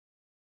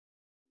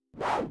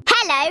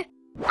Hello!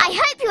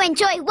 I hope you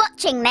enjoy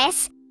watching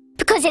this,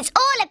 because it's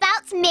all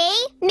about me!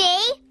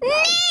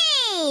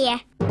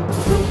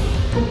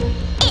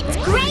 It's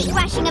great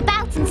rushing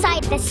about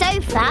inside the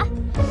sofa.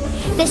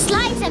 The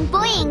slides and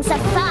buoyings are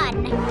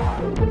fun.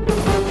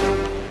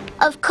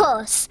 Of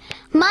course,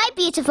 my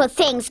beautiful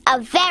things are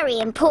very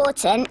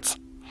important,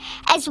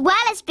 as well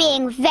as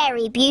being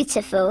very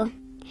beautiful.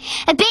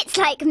 A bit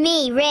like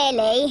me,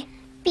 really.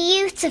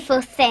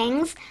 Beautiful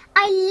things.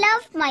 I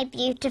love my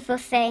beautiful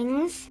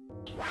things.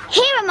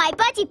 Here are my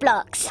buddy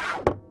blocks.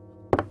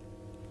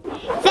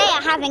 They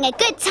are having a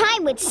good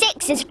time with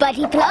Six's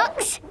buddy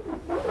blocks.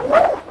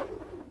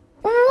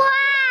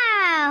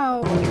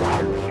 Wow!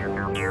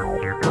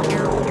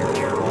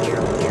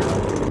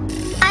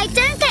 I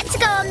don't get to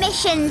go on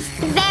missions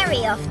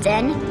very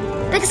often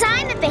because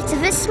I'm a bit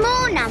of a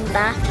small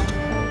number.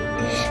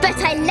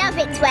 But I love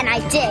it when I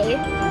do.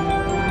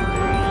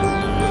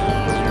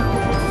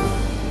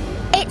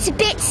 It's a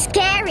bit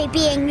scary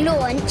being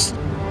launched,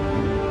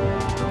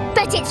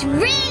 but it's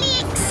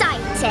really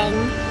exciting.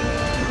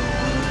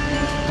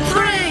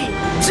 3,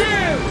 2,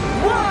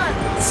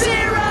 1,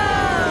 0!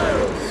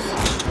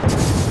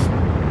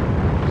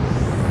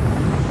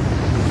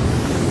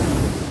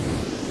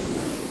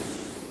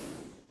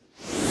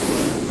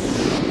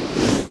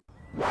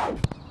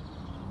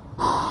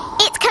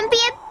 It can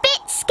be a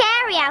bit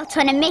scary out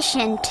on a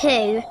mission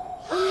too,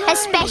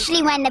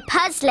 especially when the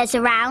puzzler's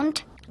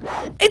around.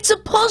 It's a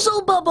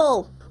puzzle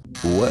bubble!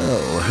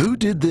 Well, who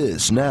did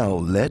this? Now,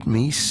 let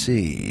me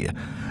see.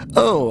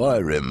 Oh, I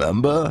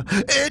remember.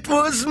 It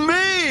was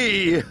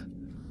me!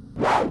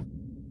 But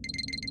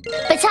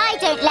I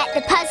don't let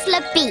the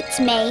puzzler beat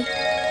me.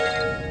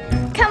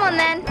 Come on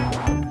then.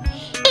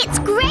 It's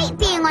great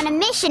being on a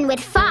mission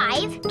with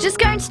 5. Just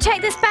going to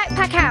check this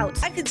backpack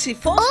out. I can see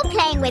 4. Or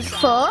playing with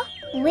 4.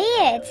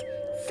 Weird.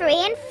 3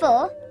 and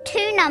 4,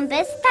 2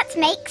 numbers, that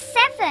makes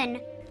 7.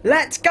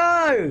 Let's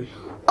go!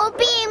 Or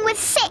being with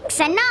 6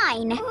 and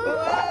 9.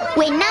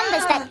 We're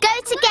numbers that go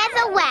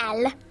together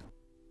well.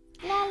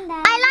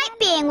 I like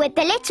being with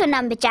the little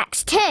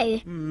Numberjacks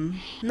too.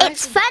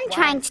 It's fun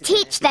trying to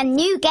teach them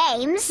new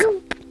games.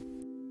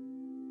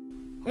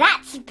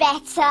 That's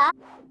better.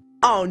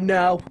 Oh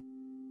no.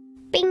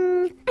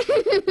 Bing.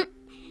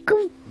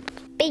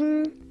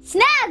 Bing.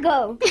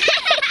 Snuggle.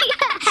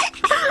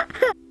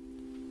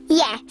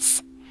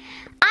 Yes.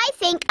 I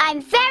think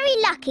I'm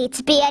very lucky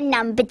to be a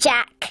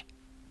Numberjack.